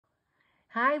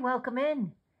Hi, welcome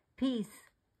in. Peace.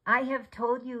 I have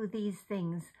told you these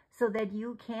things so that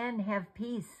you can have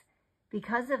peace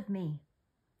because of me.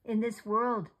 In this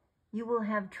world, you will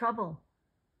have trouble,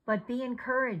 but be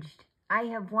encouraged. I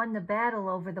have won the battle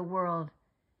over the world.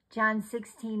 John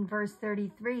 16, verse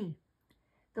 33.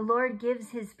 The Lord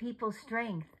gives his people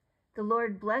strength. The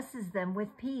Lord blesses them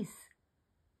with peace.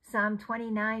 Psalm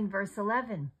 29, verse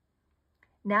 11.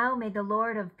 Now may the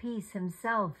Lord of peace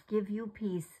himself give you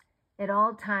peace at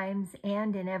all times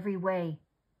and in every way.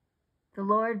 The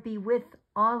Lord be with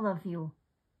all of you.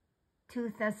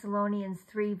 2 Thessalonians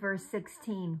 3, verse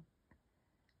 16.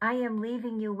 I am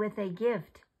leaving you with a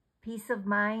gift, peace of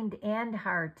mind and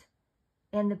heart.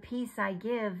 And the peace I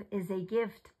give is a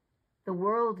gift the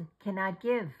world cannot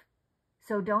give.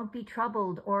 So don't be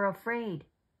troubled or afraid.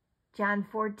 John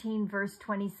 14, verse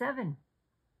 27.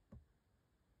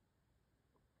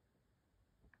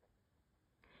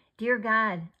 Dear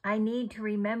God, I need to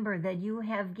remember that you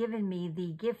have given me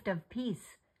the gift of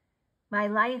peace. My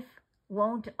life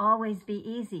won't always be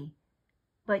easy,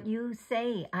 but you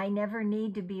say I never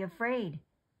need to be afraid.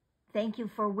 Thank you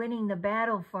for winning the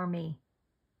battle for me.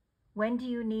 When do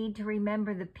you need to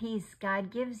remember the peace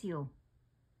God gives you?